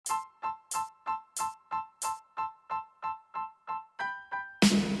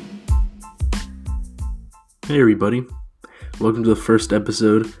Hey everybody, welcome to the first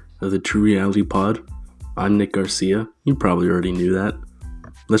episode of the True Reality Pod. I'm Nick Garcia. You probably already knew that.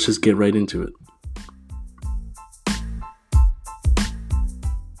 Let's just get right into it.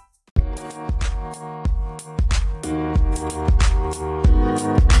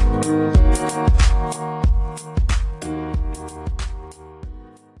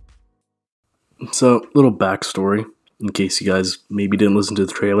 So, little backstory, in case you guys maybe didn't listen to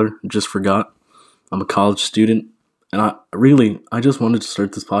the trailer, just forgot. I'm a college student, and I just wanted to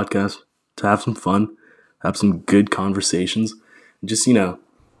start this podcast to have some fun, have some good conversations, and just,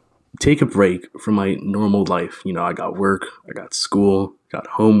 take a break from my normal life. I got work, I got school, got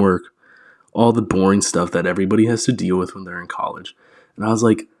homework, all the boring stuff that everybody has to deal with when they're in college. And I was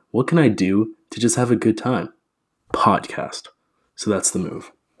like, what can I do to just have a good time? Podcast. So that's the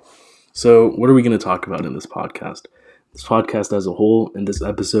move. So what are we going to talk about in this podcast? This podcast as a whole and this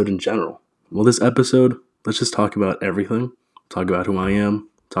episode in general. Well, this episode, let's just talk about everything. Talk about who I am.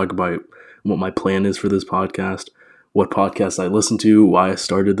 Talk about what my plan is for this podcast. What podcasts I listen to. Why I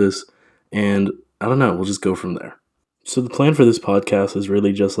started this. And I don't know. We'll just go from there. So the plan for this podcast is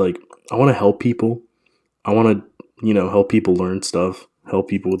really just like, I want to help people. I want to, help people learn stuff. Help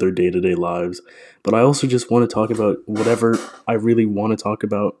people with their day-to-day lives. But I also just want to talk about whatever I really want to talk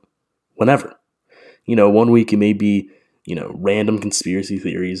about whenever. 1 week it may be, random conspiracy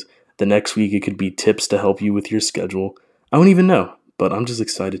theories. The next week it could be tips to help you with your schedule. I don't even know, but I'm just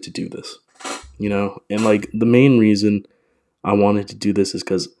excited to do this, and like the main reason I wanted to do this is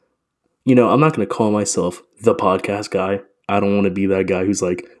because, I'm not going to call myself the podcast guy. I don't want to be that guy who's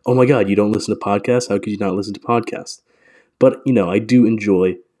like, oh my God, you don't listen to podcasts? How could you not listen to podcasts? But, I do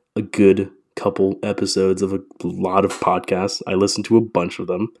enjoy a good couple episodes of a lot of podcasts. I listen to a bunch of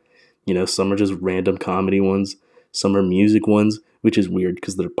them. Some are just random comedy ones. Some are music ones, which is weird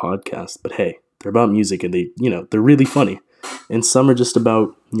because they're podcasts. But hey, they're about music and they're really funny. And some are just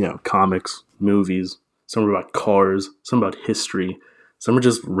about, comics, movies. Some are about cars. Some about history. Some are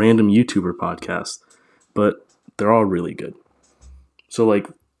just random YouTuber podcasts. But they're all really good. So like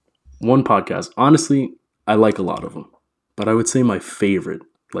one podcast, honestly, I like a lot of them. But I would say my favorite,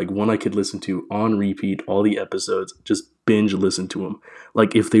 like one I could listen to on repeat, all the episodes, just binge listen to them.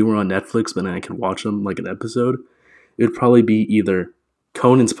 Like if they were on Netflix, but then I could watch them like an episode, it would probably be either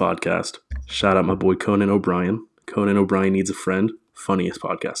Conan's podcast. Shout out my boy Conan O'Brien. Conan O'Brien Needs a Friend. Funniest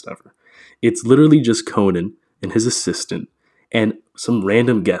podcast ever. It's literally just Conan and his assistant and some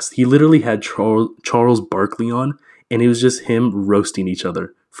random guest. He literally had Charles Barkley on, and it was just him roasting each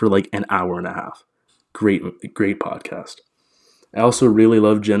other for like an hour and a half. Great podcast. I also really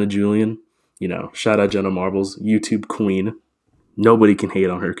love Jenna Julian. Shout out Jenna Marbles, YouTube queen. Nobody can hate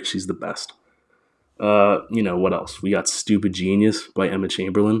on her because she's the best. What else? We got Stupid Genius by Emma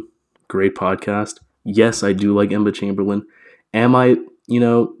Chamberlain. Great podcast. Yes, I do like Emma Chamberlain. Am I,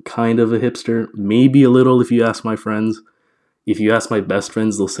 kind of a hipster? Maybe a little if you ask my friends. If you ask my best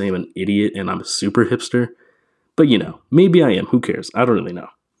friends, they'll say I'm an idiot and I'm a super hipster. But, maybe I am. Who cares? I don't really know.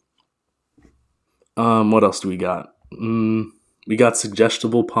 What else do we got? We got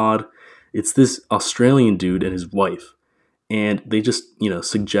Suggestible Pod. It's this Australian dude and his wife. And they just,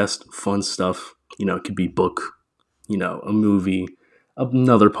 suggest fun stuff. It could be book, a movie,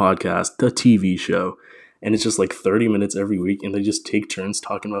 another podcast, a TV show. And it's just like 30 minutes every week. And they just take turns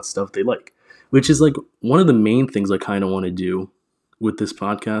talking about stuff they like. Which is like one of the main things I kind of want to do with this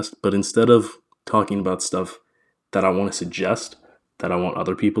podcast. But instead of talking about stuff that I want to suggest, that I want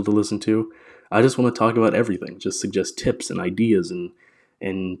other people to listen to, I just want to talk about everything. Just suggest tips and ideas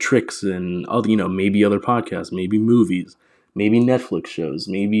and tricks and other, maybe other podcasts, maybe movies, maybe Netflix shows,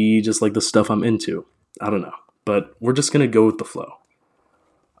 maybe just like the stuff I'm into. I don't know. But we're just going to go with the flow.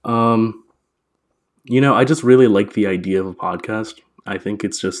 I just really like the idea of a podcast. I think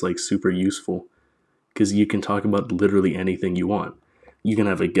it's just like super useful because you can talk about literally anything you want. You can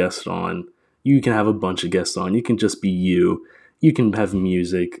have a guest on. You can have a bunch of guests on. You can just be you. You can have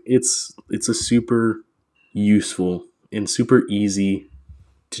music. It's a super useful and super easy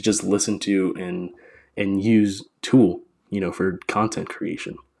to just listen to and use tool, for content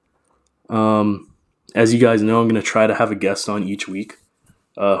creation. As you guys know, I'm going to try to have a guest on each week,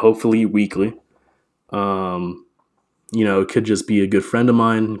 hopefully weekly. It could just be a good friend of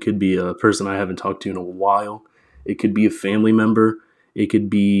mine. It could be a person I haven't talked to in a while. It could be a family member. It could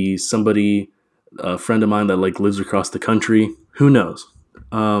be somebody, a friend of mine that like lives across the country. Who knows?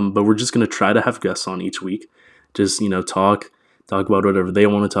 But we're just going to try to have guests on each week. Just, talk about whatever they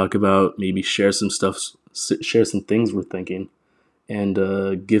want to talk about. Maybe share some stuff, share some things we're thinking,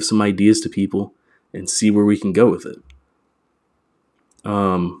 and give some ideas to people and see where we can go with it.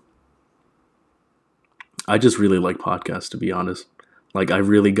 I just really like podcasts, to be honest. Like, I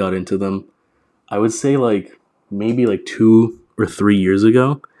really got into them. I would say like maybe like 2 or 3 years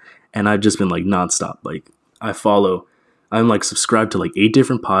ago, and I've just been like nonstop. Like, I follow, I'm like subscribed to like 8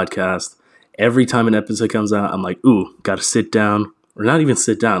 different podcasts. Every time an episode comes out, I'm like, ooh, gotta sit down, or not even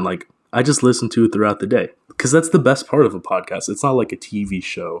sit down. Like, I just listen to it throughout the day because that's the best part of a podcast. It's not like a TV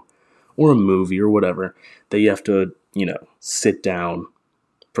show or a movie or whatever that you have to, sit down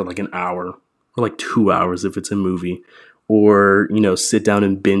for like an hour or like 2 hours if it's a movie, or, sit down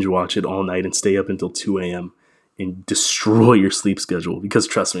and binge watch it all night and stay up until 2 a.m. and destroy your sleep schedule. Because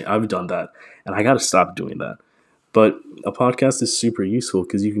trust me, I've done that and I got to stop doing that. But a podcast is super useful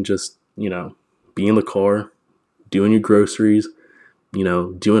because you can just, be in the car, doing your groceries,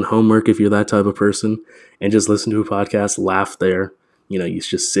 doing homework if you're that type of person, and just listen to a podcast, laugh there. You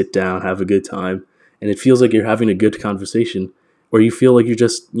just sit down, have a good time, and it feels like you're having a good conversation, or you feel like you're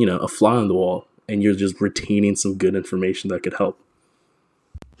just, a fly on the wall and you're just retaining some good information that could help.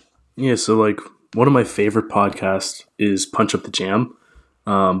 Yeah, so like one of my favorite podcasts is Punch Up the Jam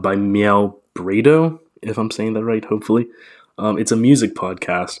by Miel Brado, if I'm saying that right, hopefully. It's a music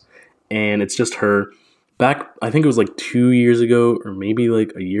podcast, and it's just her. Back, I think it was like 2 years ago, or maybe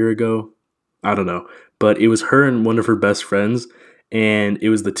like a year ago. I don't know. But it was her and one of her best friends, and it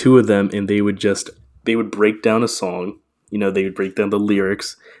was the two of them, and they would break down a song. They would break down the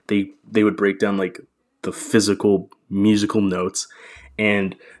lyrics. They would break down like the physical musical notes,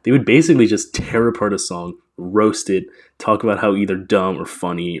 and they would basically just tear apart a song, roast it, talk about how either dumb or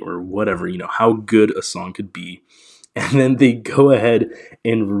funny or whatever, how good a song could be. And then they go ahead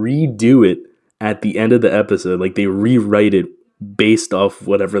and redo it at the end of the episode. Like, they rewrite it based off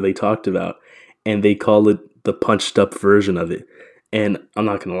whatever they talked about, and they call it the punched up version of it. And I'm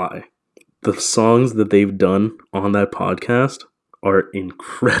not gonna lie, the songs that they've done on that podcast are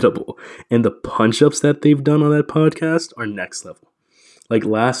incredible, and the punch ups that they've done on that podcast are next level. Like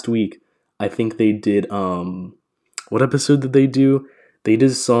last week, I think they did what episode did they do? They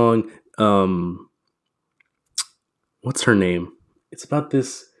did a song, what's her name? It's about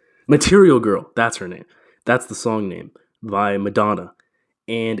this Material Girl. That's her name. That's the song name by Madonna.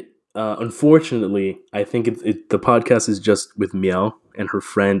 And unfortunately, I think the podcast is just with Miel, and her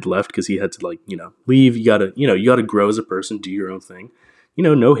friend left because he had to leave. You gotta grow as a person, do your own thing.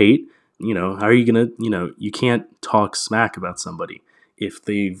 No hate. How are you gonna you can't talk smack about somebody if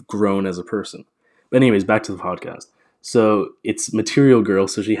they've grown as a person. But anyways, back to the podcast. So it's Material Girl.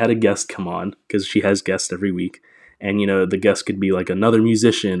 So she had a guest come on because she has guests every week. And, the guest could be like another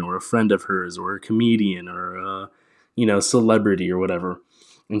musician or a friend of hers or a comedian or celebrity or whatever.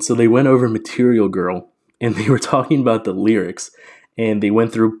 And so they went over Material Girl, and they were talking about the lyrics, and they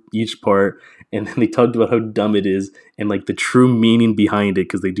went through each part, and then they talked about how dumb it is and like the true meaning behind it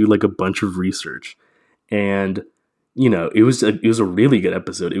because they do like a bunch of research. And it was a really good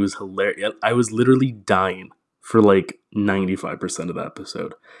episode. It was hilarious. I was literally dying for like 95% of the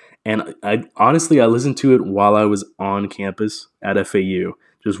episode. And I honestly, I listened to it while I was on campus at FAU,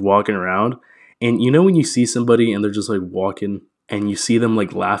 just walking around. And when you see somebody and they're just like walking and you see them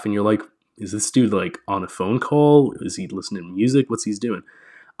like laughing, you're like, is this dude like on a phone call? Is he listening to music? What's he's doing?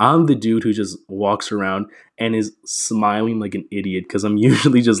 I'm the dude who just walks around and is smiling like an idiot because I'm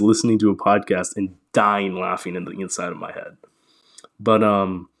usually just listening to a podcast and dying laughing in the inside of my head. But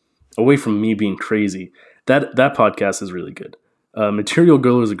away from me being crazy, that podcast is really good. Material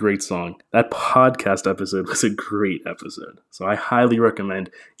Girl is a great song. That podcast episode was a great episode. So I highly recommend,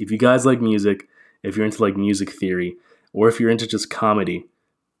 if you guys like music, if you're into like music theory, or if you're into just comedy,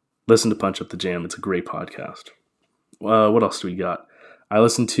 listen to Punch Up the Jam. It's a great podcast. What else do we got? I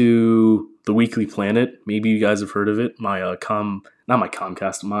listen to The Weekly Planet. Maybe you guys have heard of it. My not my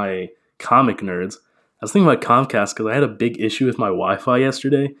Comcast, my Comic Nerds. I was thinking about Comcast because I had a big issue with my Wi-Fi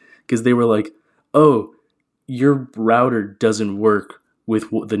yesterday because they were like, oh, your router doesn't work with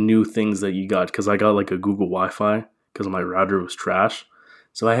the new things that you got, because I got like a Google Wi-Fi because my router was trash.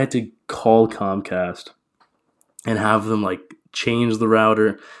 So I had to call Comcast and have them like change the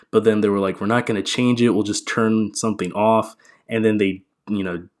router, but then they were like, we're not going to change it, we'll just turn something off. And then they,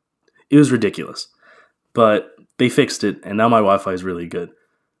 it was ridiculous, but they fixed it, and now my Wi-Fi is really good.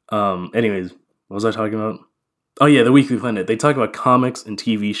 Anyways, what was I talking about? Oh yeah, The Weekly Planet. They talk about comics and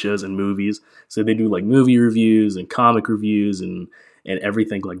TV shows and movies. So they do like movie reviews and comic reviews and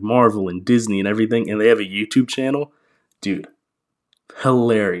everything, like Marvel and Disney and everything. And they have a YouTube channel. Dude,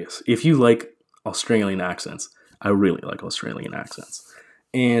 hilarious. If you like Australian accents, I really like Australian accents.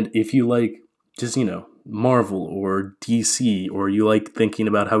 And if you like just, Marvel or DC, or you like thinking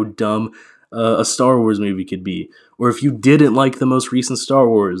about how dumb a Star Wars movie could be. Or if you didn't like the most recent Star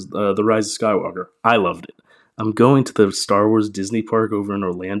Wars, The Rise of Skywalker, I loved it. I'm going to the Star Wars Disney Park over in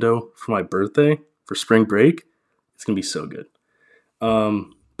Orlando for my birthday for spring break. It's going to be so good.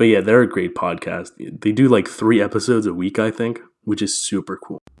 But yeah, they're a great podcast. They do like 3 episodes a week, I think, which is super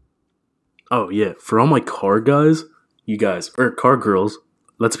cool. Oh yeah, for all my car guys, you guys, or car girls,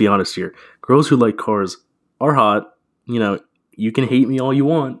 let's be honest here. Girls who like cars are hot. You know, you can hate me all you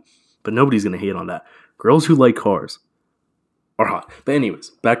want, but nobody's going to hate on that. Girls who like cars are hot. But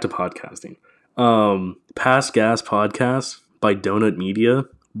anyways, back to podcasting. Past Gas Podcast by Donut Media,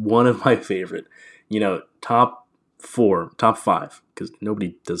 one of my favorite. You know, top 5, because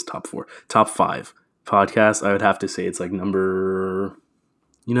nobody does top 4. Top 5 podcasts, I would have to say it's like number,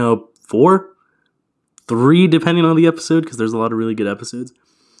 4, 3, depending on the episode, because there's a lot of really good episodes.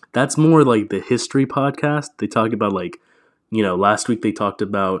 That's more like the history podcast. They talk about last week they talked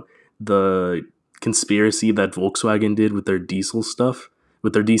about the conspiracy that Volkswagen did with their diesel stuff,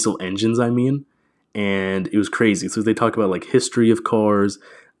 with their diesel engines, I mean. And it was crazy. So they talk about like history of cars.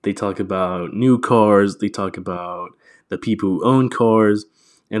 They talk about new cars. They talk about the people who own cars.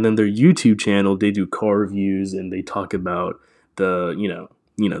 And then their YouTube channel, they do car reviews and they talk about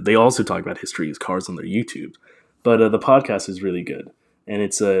they also talk about history of cars on their YouTube. But the podcast is really good. And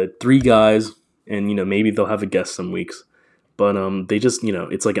it's 3 guys, and maybe they'll have a guest some weeks. But they just,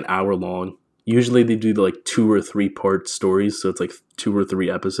 it's like an hour long. Usually they do like 2 or 3 part stories, so it's like 2 or 3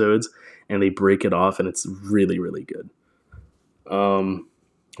 episodes, and they break it off, and it's really, really good.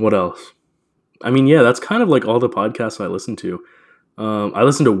 What else? I mean, yeah, that's kind of like all the podcasts I listen to. I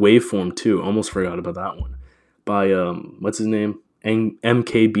listen to Waveform too. Almost forgot about that one. By what's his name?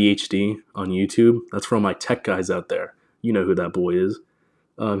 MKBHD on YouTube. That's for all my tech guys out there. You know who that boy is.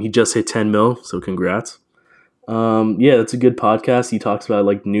 He just hit 10 mil, so congrats. Yeah, it's a good podcast. He talks about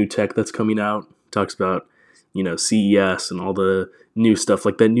like new tech that's coming out. Talks about, CES and all the new stuff,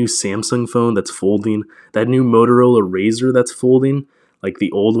 like that new Samsung phone that's folding, that new Motorola Razr that's folding, like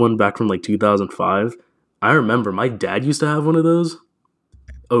the old one back from like 2005. I remember my dad used to have one of those.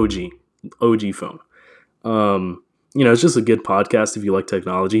 OG phone. It's just a good podcast if you like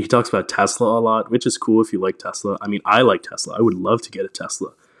technology. He talks about Tesla a lot, which is cool if you like Tesla. I mean, I like Tesla. I would love to get a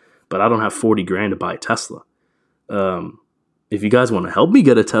Tesla, but I don't have 40 grand to buy a Tesla. If you guys want to help me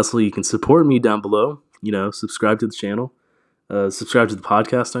get a Tesla, you can support me down below. Subscribe to the channel, subscribe to the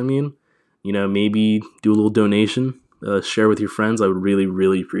podcast. I mean, maybe do a little donation, share with your friends. I would really,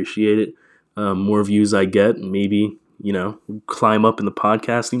 really appreciate it. More views I get, maybe, climb up in the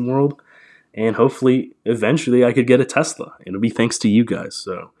podcasting world, and hopefully eventually I could get a Tesla. It'll be thanks to you guys.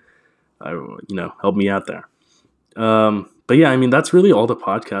 So, help me out there. But yeah, I mean, that's really all the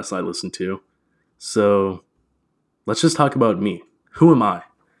podcasts I listen to. So let's just talk about me. Who am I?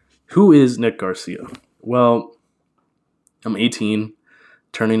 Who is Nick Garcia? Well, I'm 18,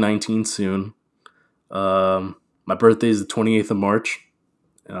 turning 19 soon. My birthday is the 28th of March.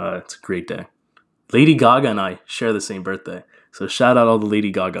 It's a great day. Lady Gaga and I share the same birthday. So shout out all the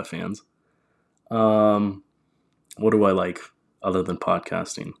Lady Gaga fans. What do I like other than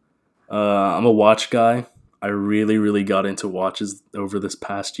podcasting? I'm a watch guy. I really, really got into watches over this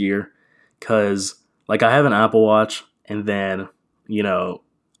past year because, I have an Apple Watch, and then,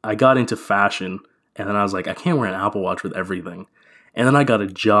 I got into fashion, and then I was like, I can't wear an Apple Watch with everything. And then I got a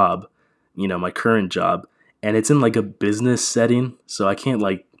job, my current job, and it's in, like, a business setting, so I can't,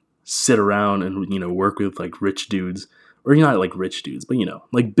 sit around and, work with, rich dudes, or not, rich dudes, but,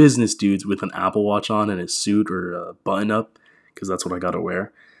 business dudes with an Apple Watch on and a suit or a button-up, because that's what I got to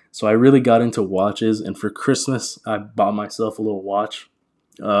wear. So I really got into watches, and for Christmas, I bought myself a little watch.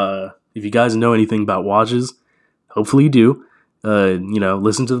 If you guys know anything about watches, hopefully you do.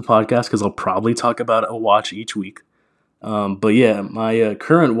 Listen to the podcast because I'll probably talk about a watch each week. But yeah, my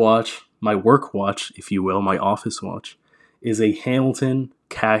current watch, my work watch, if you will, my office watch, is a Hamilton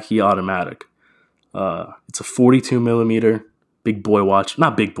khaki automatic. It's a 42 millimeter big boy watch.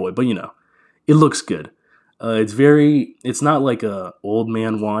 Not big boy, but it looks good. It's not like a old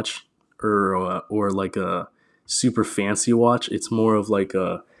man watch or like a super fancy watch. It's more of like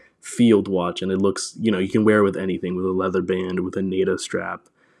a field watch, and it looks, you can wear it with anything, with a leather band, with a NATO strap.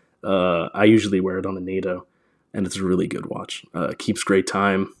 I usually wear it on a NATO, and it's a really good watch. Keeps great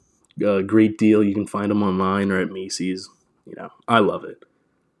time, great deal. You can find them online or at Macy's. I love it.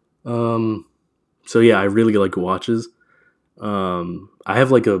 So yeah, I really like watches. I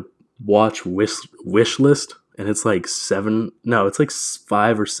have like a watch wish list, and it's like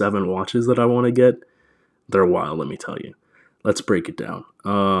 5 or 7 watches that I want to get. They're wild, let me tell you. Let's break it down.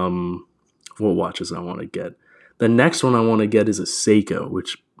 What watches I want to get? The next one I want to get is a Seiko,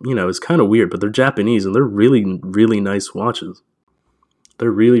 which it's kind of weird, but they're Japanese and they're really, really nice watches.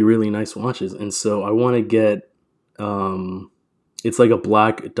 They're really, really nice watches. And so I want to get, um, it's like a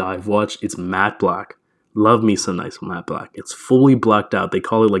black dive watch. It's matte black. Love me some nice matte black. It's fully blacked out. They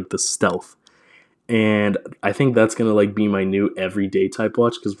call it like the stealth. And I think that's gonna like be my new everyday type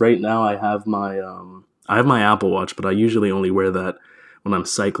watch because right now I have my Apple Watch, but I usually only wear that when I'm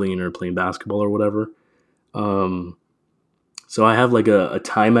cycling or playing basketball or whatever. Um, so I have like a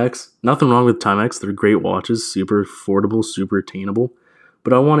Timex. Nothing wrong with Timex. They're great watches, super affordable, super attainable.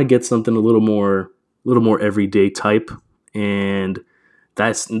 But I want to get something a little more everyday type, and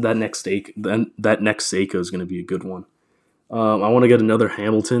that next Seiko is going to be a good one. I want to get another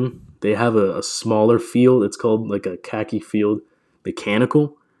Hamilton. They have a smaller field. It's called like a khaki field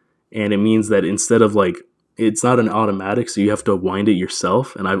mechanical, and it means that instead of like it's not an automatic, so you have to wind it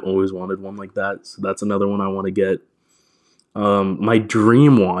yourself. And I've always wanted one like that, so that's another one I want to get. My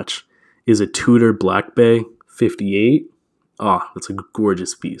dream watch is a Tudor Black Bay 58. Ah, that's a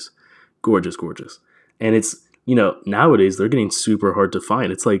gorgeous piece, gorgeous, gorgeous, and it's nowadays they're getting super hard to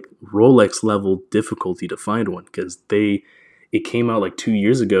find. It's like Rolex level difficulty to find one because it came out like 2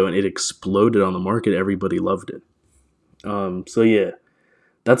 years ago and it exploded on the market. Everybody loved it. So yeah,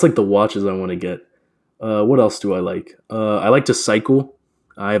 that's like the watches I want to get. What else do I like? I like to cycle.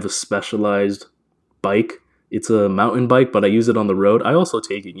 I have a specialized bike. It's a mountain bike, but I use it on the road. I also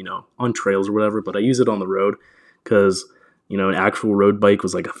take it, on trails or whatever, but I use it on the road because, an actual road bike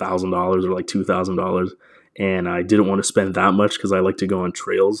was like $1,000 or like $2,000. And I didn't want to spend that much because I like to go on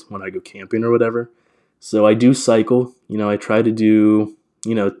trails when I go camping or whatever. So I do cycle. I try to do,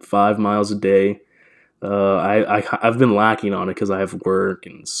 5 miles a day. I've been lacking on it because I have work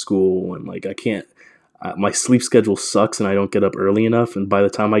and school and like I can't. My sleep schedule sucks and I don't get up early enough. And by the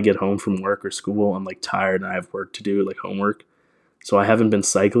time I get home from work or school, I'm like tired and I have work to do, like homework. So I haven't been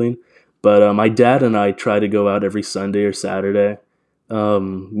cycling. But my dad and I try to go out every Sunday or Saturday.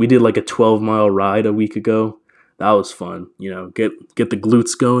 We did like a 12-mile ride a week ago. That was fun. Get the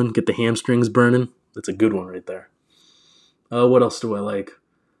glutes going, get the hamstrings burning. That's a good one right there. What else do I like?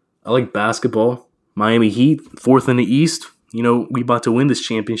 I like basketball. Miami Heat, fourth in the East. We about to win this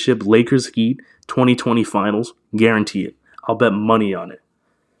championship. Lakers Heat, 2020 Finals. Guarantee it. I'll bet money on it.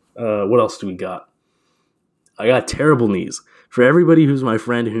 What else do we got? I got terrible knees. For everybody who's my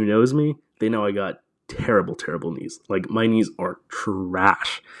friend who knows me, they know I got terrible, terrible knees. Like my knees are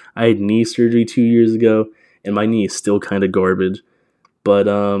trash. I had knee surgery 2 years ago, and my knee is still kind of garbage. But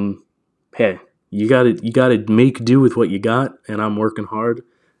hey, you gotta make do with what you got, and I'm working hard.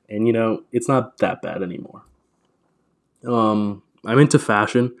 And it's not that bad anymore. I'm into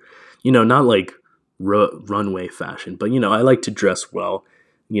fashion, not like runway fashion, but I like to dress well,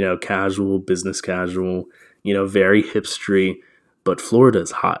 casual, business casual, very hipstery. But Florida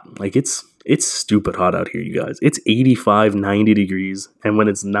is hot. Like it's stupid hot out here, you guys. It's 85, 90 degrees, and when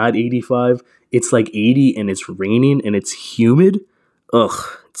it's not 85, it's like 80 and it's raining and it's humid.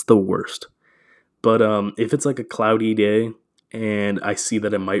 Ugh, it's the worst. But if it's like a cloudy day and I see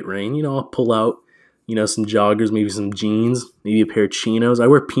that it might rain, I'll pull out, some joggers, maybe some jeans, maybe a pair of chinos. I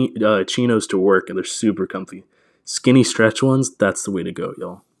wear chinos to work and they're super comfy. Skinny stretch ones, that's the way to go,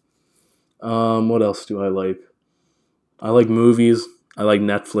 y'all. What else do I like? I like movies. I like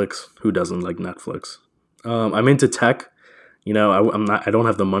Netflix. Who doesn't like Netflix? I'm into tech. I'm not. I don't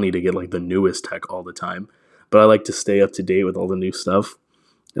have the money to get like the newest tech all the time, but I like to stay up to date with all the new stuff.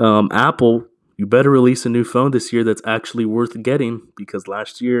 Apple, you better release a new phone this year that's actually worth getting because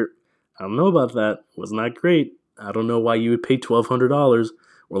last year, I don't know about that, was not great. I don't know why you would pay $1,200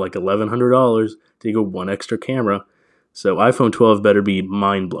 or like $1,100 to get one extra camera. So iPhone 12 better be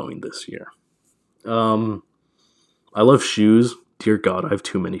mind blowing this year. Um, I love shoes. Dear God, I have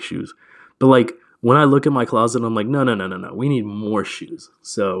too many shoes. But like when I look at my closet, I'm like, no, no, no, no, no. We need more shoes.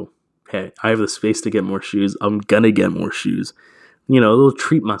 So hey, I have the space to get more shoes. I'm gonna get more shoes. A little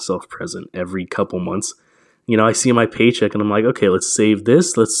treat myself present every couple months. I see my paycheck and I'm like, okay, let's save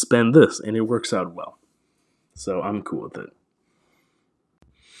this, let's spend this, and it works out well. So I'm cool with it.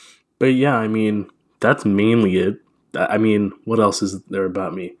 But yeah, that's mainly it. What else is there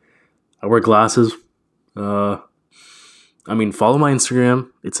about me? I wear glasses. Uh, follow my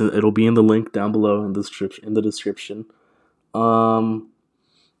Instagram. It'll be in the link down below in the description. Um,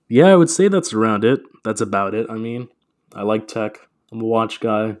 yeah, I would say that's around it. That's about it. I like tech. I'm a watch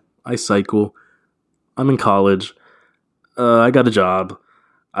guy. I cycle. I'm in college. I got a job.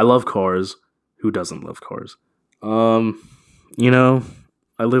 I love cars. Who doesn't love cars? Um, you know,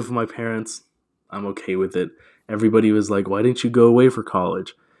 I live with my parents. I'm okay with it. Everybody was like, "Why didn't you go away for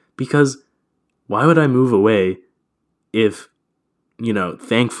college?" Because why would I move away if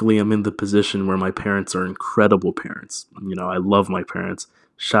thankfully I'm in the position where my parents are incredible parents. I love my parents.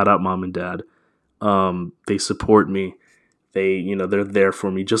 Shout out mom and dad. They support me. They're there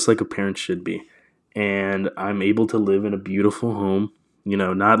for me just like a parent should be. And I'm able to live in a beautiful home,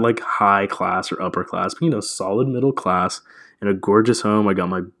 not like high class or upper class, but, solid middle class in a gorgeous home. I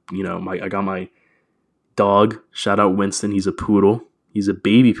got I got my dog. Shout out Winston. He's a poodle. He's a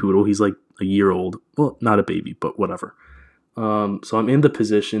baby poodle. He's like a year old. Well, not a baby, but whatever. So I'm in the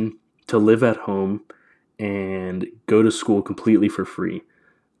position to live at home and go to school completely for free.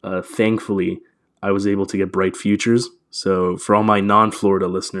 Thankfully, I was able to get Bright Futures. So for all my non-Florida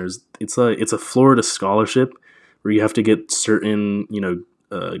listeners, it's a Florida scholarship where you have to get certain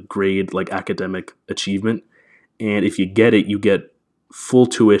grade like academic achievement, and if you get it, you get full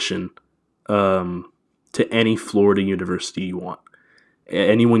tuition to any Florida university you want.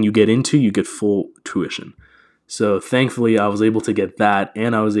 Anyone you get into, you get full tuition. So thankfully, I was able to get that,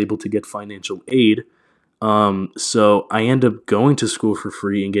 and I was able to get financial aid. So I end up going to school for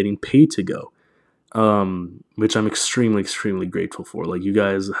free and getting paid to go, which I'm extremely, extremely grateful for. Like, you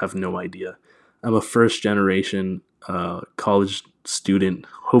guys have no idea. I'm a first generation college student,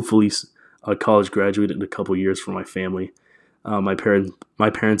 hopefully a college graduate in a couple years for my family. My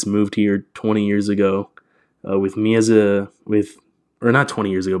parents moved here 20 years ago with me or not 20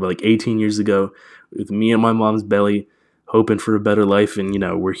 years ago, but like 18 years ago, with me in my mom's belly, hoping for a better life. And,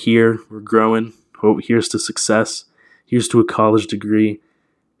 we're here, we're growing. Here's to success. Here's to a college degree.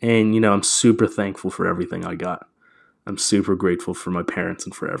 And, I'm super thankful for everything I got. I'm super grateful for my parents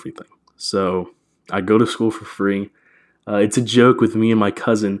and for everything. So I go to school for free. It's a joke with me and my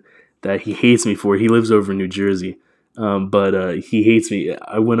cousin that he hates me for. He lives over in New Jersey, but he hates me.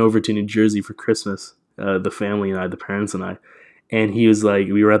 I went over to New Jersey for Christmas, the family and I, the parents and I. And he was like,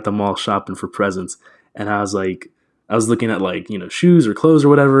 we were at the mall shopping for presents. And I was looking at like, shoes or clothes or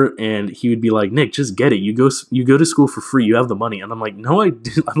whatever. And he would be like, Nick, just get it. You go to school for free. You have the money. And I'm like, no, I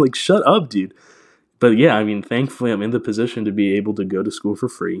do. I'm like, shut up, dude. But yeah, I mean, thankfully I'm in the position to be able to go to school for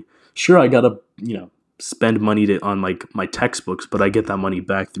free. Sure, I got to, spend money on like my textbooks, but I get that money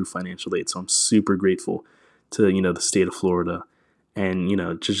back through financial aid. So I'm super grateful to, the state of Florida. And,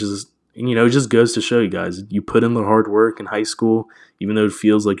 it just goes to show you guys, you put in the hard work in high school, even though it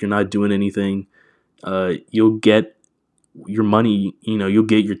feels like you're not doing anything, you'll get your money, you'll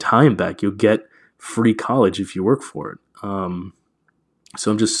get your time back. You'll get free college if you work for it. So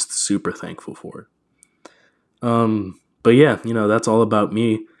I'm just super thankful for it. But yeah, that's all about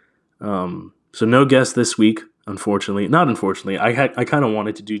me. So no guest this week, unfortunately. Not unfortunately. I kind of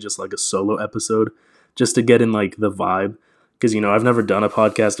wanted to do just like a solo episode just to get in like the vibe. Because, I've never done a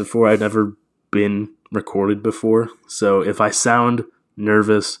podcast before. I've never been recorded before. So if I sound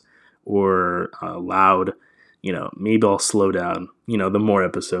nervous or loud, maybe I'll slow down. The more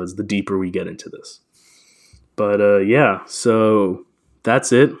episodes, the deeper we get into this. But yeah, so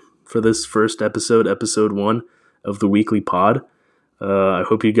that's it for this first episode, episode 1 of the weekly pod. I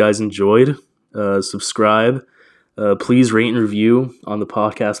hope you guys enjoyed. Subscribe. Please rate and review on the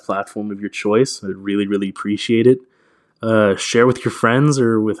podcast platform of your choice. I'd really, really appreciate it. Share with your friends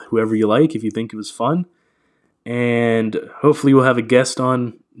or with whoever you like if you think it was fun. And hopefully we'll have a guest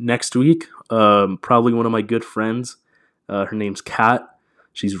on next week. Probably one of my good friends. Her name's Kat.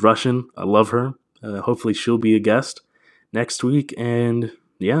 She's Russian. I love her. Hopefully she'll be a guest next week. And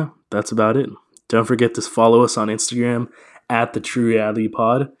yeah, that's about it. Don't forget to follow us on Instagram at The True Reality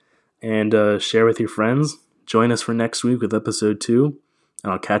Pod. And share with your friends. Join us for next week with episode 2.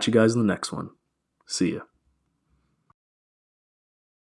 And I'll catch you guys in the next one. See ya.